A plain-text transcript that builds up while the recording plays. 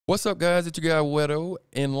What's up, guys? It's your guy Whetto.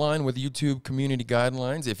 In line with YouTube community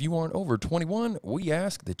guidelines, if you aren't over 21, we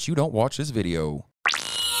ask that you don't watch this video.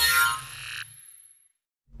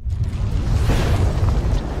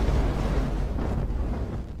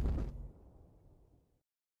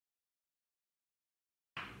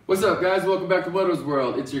 What's up, guys? Welcome back to Whetto's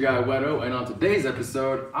World. It's your guy Whetto, and on today's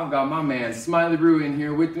episode, I've got my man Smilie Rou in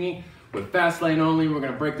here with me with Fast Lane Only. We're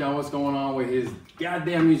gonna break down what's going on with his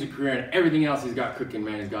goddamn music career and everything else he's got cooking,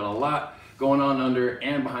 man. He's got a lot going on under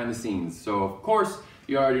and behind the scenes. So, of course,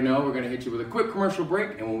 you already know we're gonna hit you with a quick commercial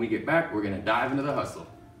break, and when we get back, we're gonna dive into the hustle.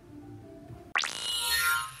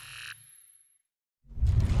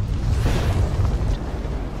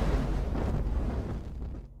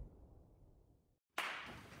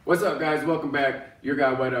 What's up, guys? Welcome back. Your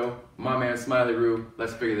guy Whetto, my man Smilie Rou.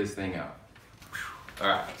 Let's figure this thing out. All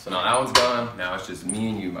right, so now that one's gone. Now it's just me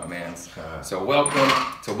and you, my mans. So welcome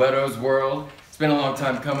to Whetto's World. It's been a long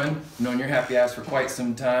time coming. I've known your happy ass for quite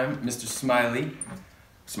some time, Mr.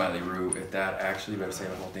 Smilie Rou at that. Actually, better say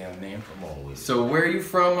the whole damn name. Come on with it. So where are you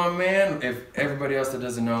from, my man? If everybody else that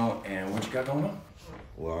doesn't know, and what you got going on?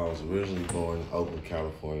 Well, I was originally born in Oakland,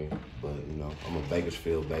 California, but you know, I'm a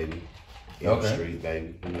Bakersfield baby. Okay. Street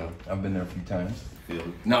baby, you know. I've been there a few times. Feel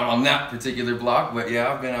me? Not on that particular block, but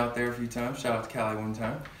yeah, I've been out there a few times. Shout out to Cali one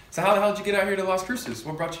time. So how the hell did you get out here to Las Cruces?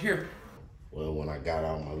 What brought you here? Well, when I got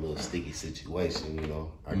out of my little sticky situation, you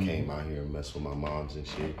know, I came out here and messed with my moms and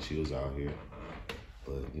shit. She was out here,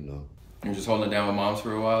 but you know. You were just holding it down with moms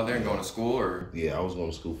for a while there and going to school, or? Yeah, I was going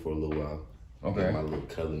to school for a little while. Okay. Did my little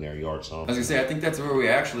culinary arts on. I was gonna say, I think that's where we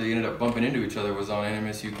actually ended up bumping into each other, was on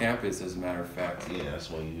NMSU campus, as a matter of fact. Yeah, that's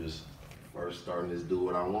when you was first starting this Do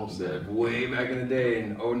What I Want stuff. Way back in the day,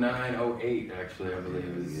 in 09, 08, actually, I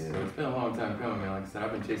believe. Yeah. So it's been a long time coming, man. Like I said,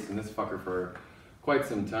 I've been chasing this fucker for quite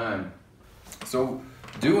some time. So,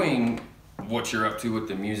 doing what you're up to with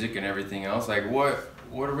the music and everything else, like what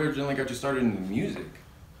originally got you started in music?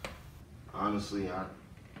 Honestly,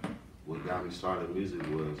 what got me started in music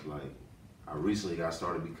was like, I recently got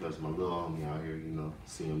started because my little homie out here, you know,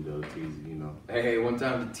 CMW, you know. Hey, one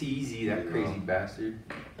time to Teasy, that crazy bastard.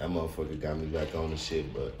 That motherfucker got me back on the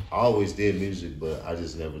shit, but I always did music, but I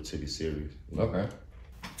just never took it serious. You know? Okay.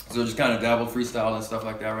 So just kind of dabbled, freestyle and stuff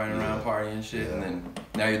like that, running around, partying and shit, and then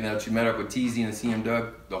now that you met up with Teasy and the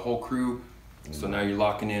CMW, the whole crew, so now you're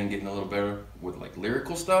locking in and getting a little better with like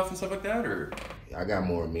lyrical stuff and stuff like that, or? I got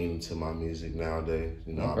more meaning to my music nowadays.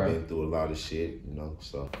 You know, I've been through a lot of shit, you know,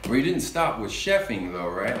 so. Well, you didn't stop with chefing though,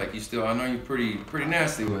 right? Like you still, I know you're pretty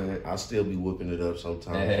nasty with it. I still be whipping it up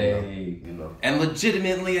sometimes, hey. you know. And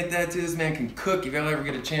legitimately at that too, this man can cook. If y'all ever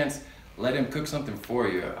get a chance, let him cook something for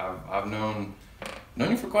you. I've known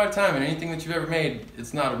you for quite a time, and anything that you've ever made,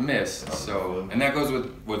 it's not a miss. So, and that goes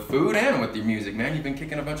with food and with your music, man. You've been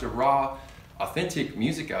kicking a bunch of raw, authentic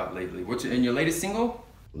music out lately. And your latest single?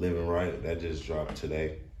 Living Right, that just dropped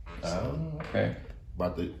today. So okay.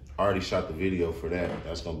 Already shot the video for that.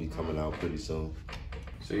 That's gonna be coming out pretty soon.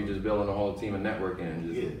 So you're just building a whole team of networking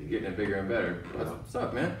and just getting it bigger and better. What's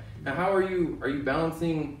up, man? Now, how are you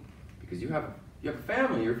balancing, because you have a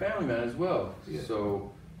family, you're a family man as well. Yeah. So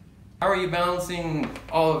how are you balancing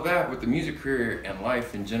all of that with the music career and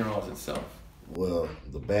life in general as itself? Well,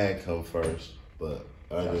 the bag come first, but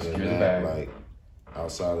other than that, like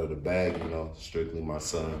outside of the bag, you know, strictly my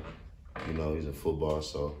son. You know, he's in football,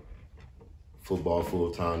 so football,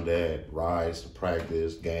 full-time dad, rides to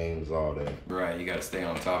practice, games, all that. Right, you gotta stay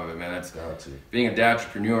on top of it, man. That's got to. Being a dad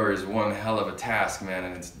entrepreneur is one hell of a task, man,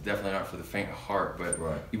 and it's definitely not for the faint of heart, but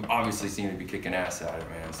you obviously seem to be kicking ass at it,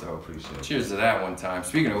 man, so appreciate it. Cheers to that one time.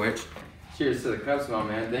 Speaking of which, cheers to the cups, my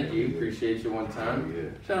man. Thank you, appreciate you one time.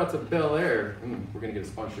 Yeah. Shout out to Bel Air. We're gonna get a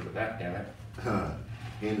sponsorship with that, damn it.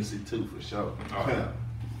 Hennessy too, for sure. Oh, yeah.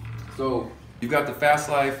 So, you got the Fast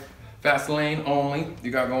Lane Only.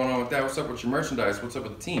 You got going on with that. What's up with your merchandise? What's up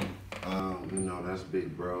with the team? You know, that's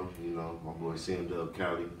big, bro. You know, my boy CMW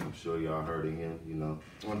Cali. I'm sure y'all heard of him, you know.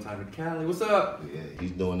 One time in Cali. What's up? Yeah,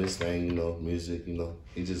 he's doing this thing, you know, music, you know.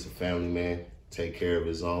 He's just a family man. Take care of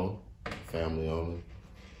his own. Family only.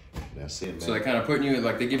 That's it, man. So they kind of putting you,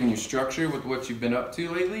 like, they giving you structure with what you've been up to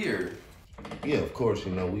lately, or? Yeah, of course,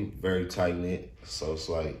 you know, we very tight-knit. So it's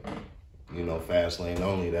like, you know, Fast Lane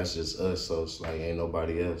Only, that's just us. So it's like, ain't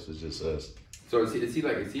nobody else, it's just us. So is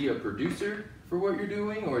he a producer for what you're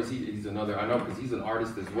doing? Or he's another, I know, because he's an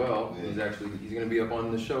artist as well. Yeah. He's gonna be up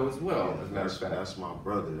on the show as well, as a matter of fact. That's my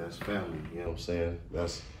brother, that's family, you know what I'm saying?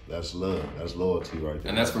 That's love, that's loyalty right there.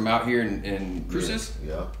 And that's from out here in Cruces?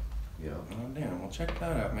 Yeah. Oh damn, well check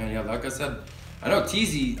that out, man. Yeah, like I said, I know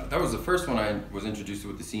Teasy, that was the first one I was introduced to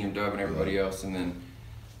with the CMW and everybody else, and then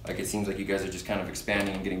Like it seems like you guys are just kind of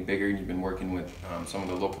expanding and getting bigger, and you've been working with some of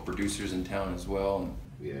the local producers in town as well. And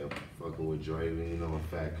yeah, fucking with Draven, you know,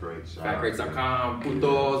 Fat Crates. FatCrates.com,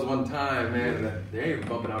 Putos, one time, man. They're even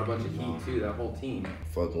bumping out a bunch of heat too, that whole team.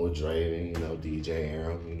 Fucking with Draven, you know, DJ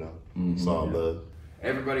Aaron, you know, it's all love.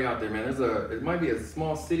 Everybody out there, man. It might be a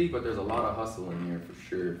small city, but there's a lot of hustle in here for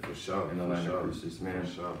sure. For sure. In the land of producers, man.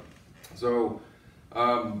 For sure. So,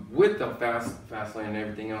 with the fast lane and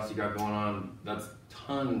everything else you got going on, that's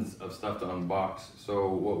tons of stuff to unbox. So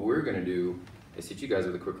what we're gonna do is hit you guys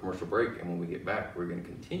with a quick commercial break, and when we get back, we're gonna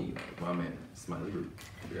continue with my man, Smilie Rou.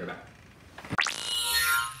 Be right back.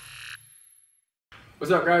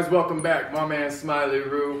 What's up, guys? Welcome back. My man, Smilie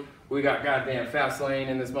Rou. We got goddamn fast lane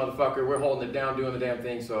in this motherfucker. We're holding it down, doing the damn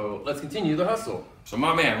thing. So let's continue the hustle. So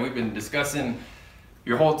my man, we've been discussing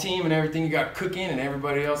your whole team and everything you got cooking and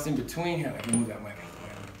everybody else in between. Here, let me move that mic out of the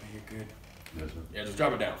way. You're good. Yes, sir. Yeah, just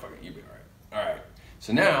drop it down. Fuck it. You'll be all right. All right.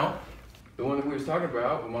 So now, the one that we was talking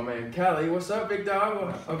about with my man Cali. What's up, big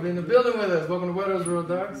dog? Up in the building with us. Welcome to Whetto's World,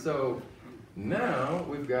 dog. So now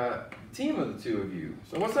we've got a team of the two of you.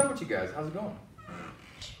 So what's up with you guys? How's it going?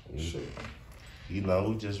 Shit. You know,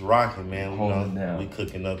 we just rocking, man. We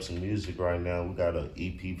cooking up some music right now. We got an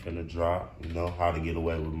EP finna drop, you know, How to Get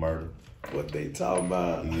Away with Murder. What they talking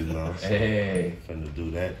about? You know, so hey. Finna do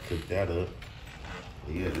that, cook that up.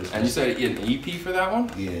 Yeah, and you said an EP for that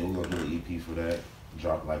one? Yeah, we're gonna do an EP for that.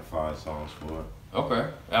 Drop like 5 songs for it. Okay.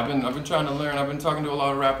 I've been trying to learn. I've been talking to a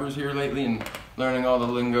lot of rappers here lately and learning all the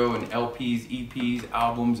lingo and LPs, EPs,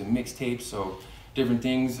 albums, and mixtapes. So different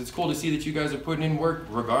things. It's cool to see that you guys are putting in work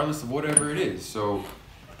regardless of whatever it is. So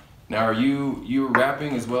now are you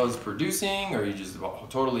rapping as well as producing, or are you just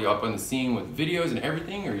totally up on the scene with videos and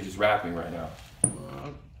everything, or are you just rapping right now?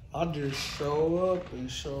 I just show up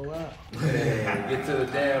and show out. Hey, get to the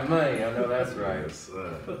damn money. I know that's right. Yes,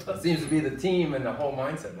 It seems to be the team and the whole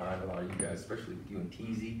mindset behind a lot of you guys, especially with you and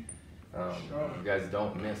Teasy. You guys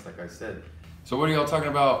don't miss, like I said. So what are y'all talking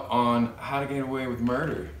about on How to Get Away with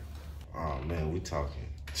Murder? Oh man, we talking.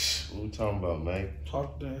 What we talking about, man?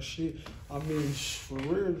 Talk that shit. I mean, for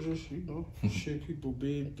real, just, you know, shit people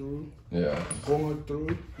been through. Yeah. Going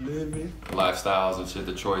through, living. The lifestyles and shit,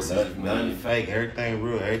 the choices you've Nothing made. fake, everything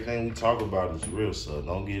real. Everything we talk about is real, so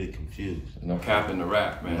don't get it confused. No cap in the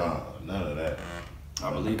rap, man. Nah, none of that.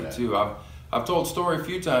 I believe it too. I've told the story a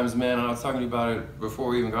few times, man, and I was talking to you about it before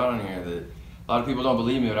we even got on here, that a lot of people don't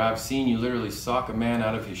believe me, but I've seen you literally sock a man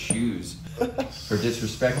out of his shoes for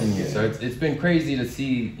disrespecting you. So it's been crazy to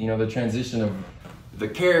see, you know, the transition of the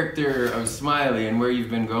character of Smilie and where you've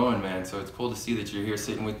been going, man. So it's cool to see that you're here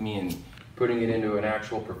sitting with me and putting it into an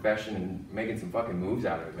actual profession and making some fucking moves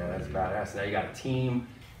out of it, man. That's badass. Now you got a team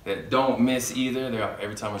that don't miss either.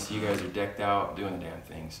 Every time I see you guys are decked out doing the damn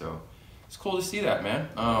thing. So it's cool to see that, man.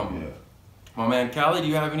 Yeah. My man Cali, do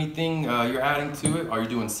you have anything you're adding to it? Are you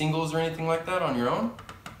doing singles or anything like that on your own?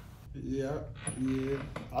 Yeah. I'm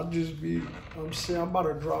about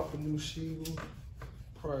to drop a new single,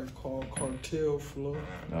 probably called Cartel Flow.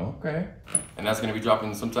 Okay. And that's going to be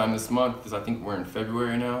dropping sometime this month, because I think we're in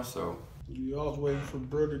February now, so. Yeah, I was waiting for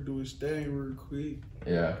brother to do his thing real quick.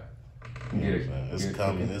 Yeah. Get it, man.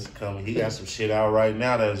 It's coming. He got some shit out right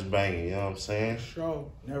now that's banging, you know what I'm saying? Sure,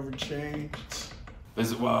 never changed. This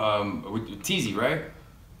is with Teasy, right?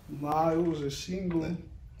 Nah, it was a single.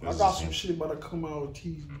 I got some shit about to come out with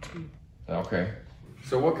Teasy too. Okay.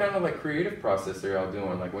 So what kind of like creative process are y'all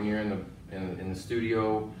doing? Like when you're in the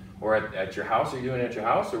studio or at your house? Are you doing it at your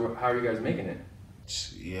house, or how are you guys making it?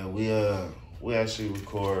 Yeah, we actually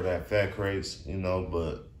record at Fat Crates, you know,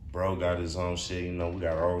 but bro got his own shit, you know, we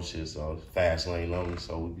got our own shit, so it's fast lane only,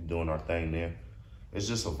 so we be doing our thing there. It's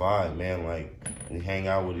just a vibe, man. Like, we hang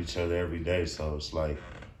out with each other every day, so it's like,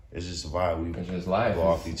 it's just a vibe. It's just life. Go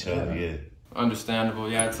off each other, yeah. Understandable,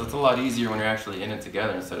 yeah. It's a lot easier when you're actually in it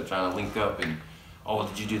together instead of trying to link up and, oh,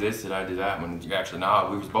 did you do this? Did I do that? When you actually, nah,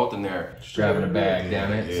 we was both in there grabbing a bag,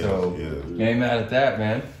 damn it. Yeah, so, yeah. You ain't mad at that,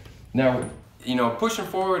 man. Now, you know, pushing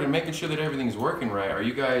forward and making sure that everything's working right, are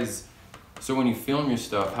you guys, so when you film your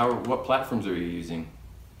stuff, what platforms are you using?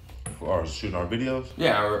 Or shooting our videos?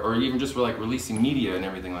 Yeah, or even just for like releasing media and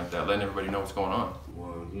everything like that, letting everybody know what's going on.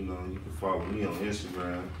 Well, you know, you can follow me on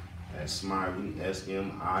Instagram at Smilie,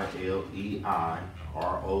 SMILEIROU.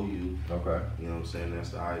 Okay. You know what I'm saying? That's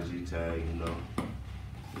the IG tag,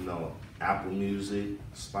 you know, Apple Music,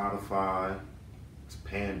 Spotify,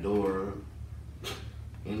 Pandora,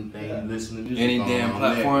 anything you listen to music Any on, damn on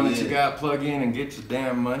platform that yeah. you got, plug in and get your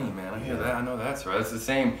damn money, man. I hear that. I know that's right. It's the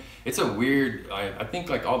same. It's a weird, I think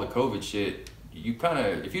like all the COVID shit, you kind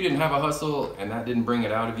of, if you didn't have a hustle and that didn't bring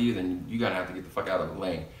it out of you, then you gotta have to get the fuck out of the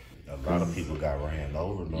lane. A lot of people got ran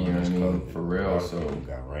over. You know what I mean? For real. So people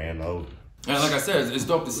got ran over. And like I said, it's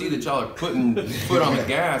dope to see that y'all are putting foot on the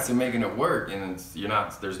gas and making it work, and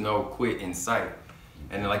there's no quit in sight.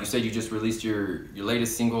 And then, like you said, you just released your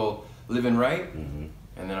latest single, Living Right. Mm-hmm.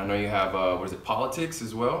 And then I know you have, Politikks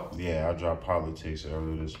as well? Yeah, I dropped Politikks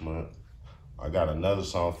earlier this month. I got another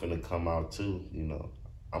song finna come out too, you know.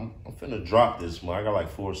 I'm finna drop this month. I got like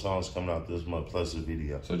 4 songs coming out this month plus a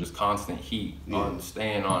video. So just constant heat on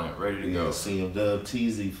staying on it, ready to go.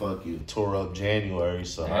 CMW fuck you, tore up January,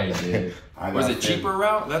 so Was it Cheaper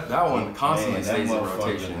Route? That one constantly stays in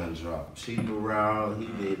rotation. Cheaper Route, he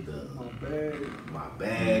did My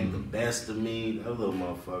Bag, The Best of Me, that little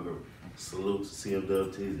motherfucker. Salute to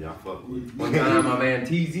CMW TZ, I fuck with. One time my man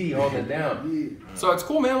TZ holding it down. So it's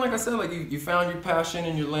cool, man. Like I said, like you found your passion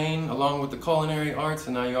and your lane along with the culinary arts,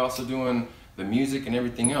 and now you're also doing the music and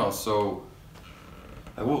everything else. So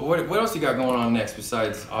what else you got going on next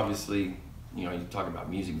besides, obviously, you know, you talk about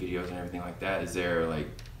music videos and everything like that. Is there like,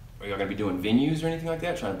 are y'all gonna be doing venues or anything like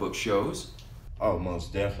that, trying to book shows? Oh,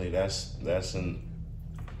 most definitely. That's in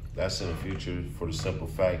the future, for the simple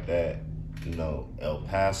fact that, you know, El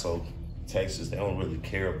Paso, Texas, they don't really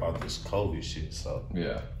care about this COVID shit, so.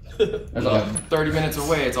 Yeah. That's like 30 minutes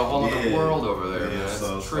away. It's a whole other world over there, man.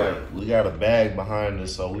 So it's a trip. like, we got a bag behind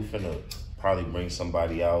us, so we finna probably bring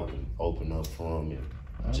somebody out and open up for them,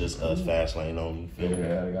 and just us, fast lane only.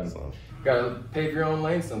 Gotta pave your own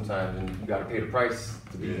lane sometimes, and you gotta pay the price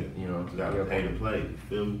to be, you know, to gotta pay to play. You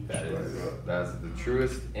feel me? That's the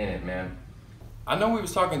truest in it, man. I know we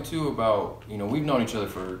was talking too about, you know, we've known each other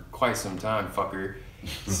for quite some time, fucker.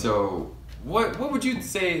 So what would you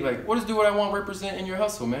say, like, what does Do What I Want represent in your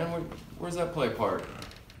hustle, man? Where's that play a part?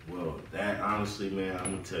 Well, that honestly, man, I'm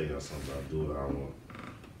gonna tell y'all something about Do What I Want.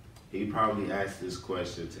 He probably asked this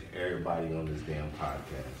question to everybody on this damn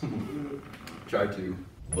podcast. Try to.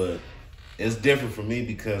 But it's different for me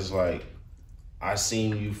because, like, I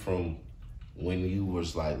seen you from when you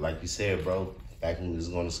was like you said, bro, back when we was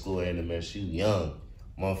going to school at MSU, young.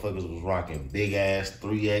 Motherfuckers was rocking big ass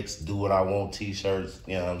 3X, Do What I Want t-shirts,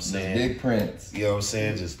 you know what I'm saying? Big prints. You know what I'm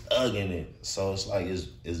saying? Just thugging it. So it's like,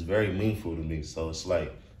 it's very meaningful to me. So it's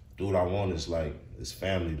like, Do What I Want is like, it's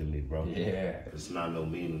family to me, bro. Yeah. It's not no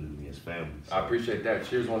meaning to me, it's family. So I appreciate that.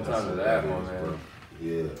 Cheers one time to that one, man. Bro.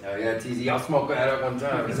 Yeah. Hell yeah, TZ, y'all smoke that up one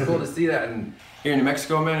time. It's cool to see that. And here in New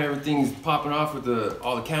Mexico, man, everything's popping off with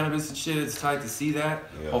all the cannabis and shit. It's tight to see that.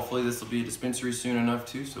 Yeah. Hopefully this will be a dispensary soon enough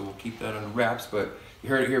too, so we'll keep that under wraps. But you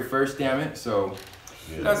heard it here first, damn it. So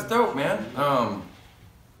that's dope, man. Now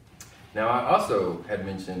I also had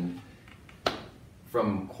mentioned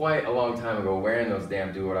from quite a long time ago wearing those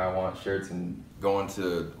damn Do What I Want shirts and going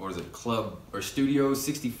to, what is it, Club or Studio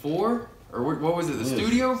 64? Or what was it, the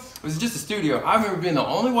studio? Was it just a studio? I remember being the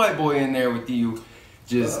only white boy in there with you,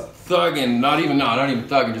 just thugging, not even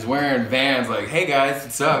thugging, just wearing Vans, like, hey guys,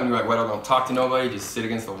 what's up? And you're like, well, I don't talk to nobody, just sit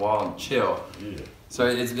against the wall and chill. Yeah. So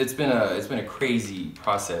it's been a crazy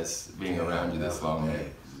process being around you this long, man.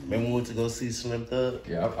 Remember we went to go see Slim Thug?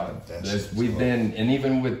 Yeah, we've been, and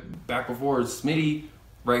even with, back before Smitty,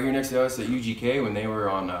 right here next to us at UGK when they were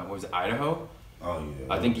on, what was it, Idaho? Oh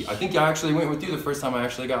yeah. I think I actually went with you the first time I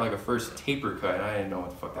actually got like a first taper cut, and I didn't know what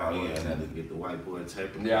the fuck that was. Oh yeah, I had to get the white boy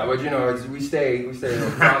taper. Yeah, but you know, we stay in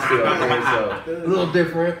frosty up there, so a little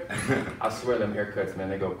different. I swear them haircuts, man,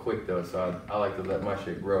 they go quick though, so I like to let my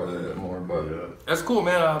shit grow a little bit more. But that's cool,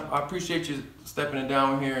 man. I appreciate you stepping it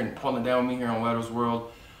down here and holding it down with me here on Whetto's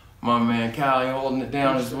World. My man Cali holding it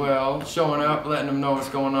down as well, showing up, letting them know what's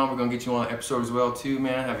going on. We're gonna get you on the episode as well too,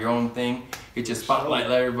 man. Have your own thing, get your spotlight,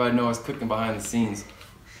 let everybody know what's cooking behind the scenes.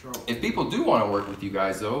 If people do want to work with you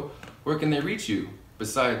guys though, where can they reach you?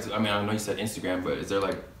 Besides, I mean, I know you said Instagram, but is there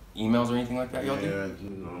like emails or anything like that y'all do? Yeah,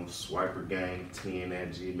 you know,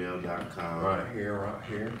 swipergang10@gmail.com. Right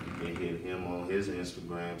here. You can hit him on his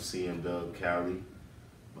Instagram, CMW Cali.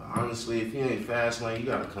 But honestly, if you ain't fast lane, you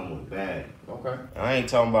gotta come with a bag. Okay. I ain't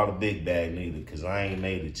talking about a big bag neither, cause I ain't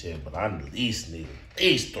made it yet. But I at least need at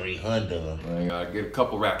least 300. Well, you gotta get a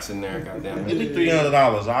couple racks in there, goddamn. Give me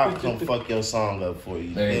 $300. I'll come fuck your song up for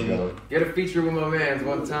you. There you go. Get a feature with my mans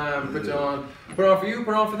one time. Put on for you,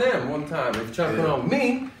 put on for them one time. If you're trying to put on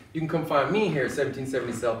me, you can come find me here at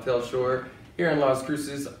 1770 South Tell Shore, here in Las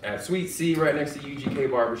Cruces at Sweet C, right next to UGK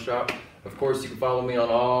Barbershop. Of course, you can follow me on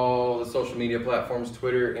all the social media platforms,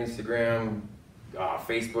 Twitter, Instagram,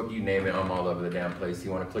 Facebook, you name it, I'm all over the damn place.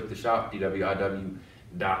 You want to click the shop,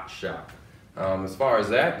 DWIW.shop. As far as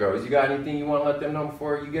that goes, you got anything you want to let them know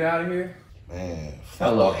before you get out of here? Man,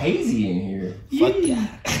 a little hazy in here. Fuck yeah.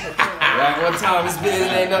 Right, one time,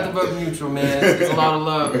 it ain't nothing but mutual, man. It's a lot of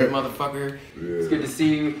love, motherfucker. It's good to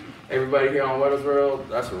see you. Everybody here on Whetto's World,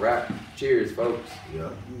 that's a wrap. Cheers, folks. Yeah.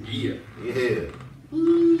 Yeah. Yeah.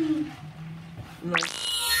 Nice.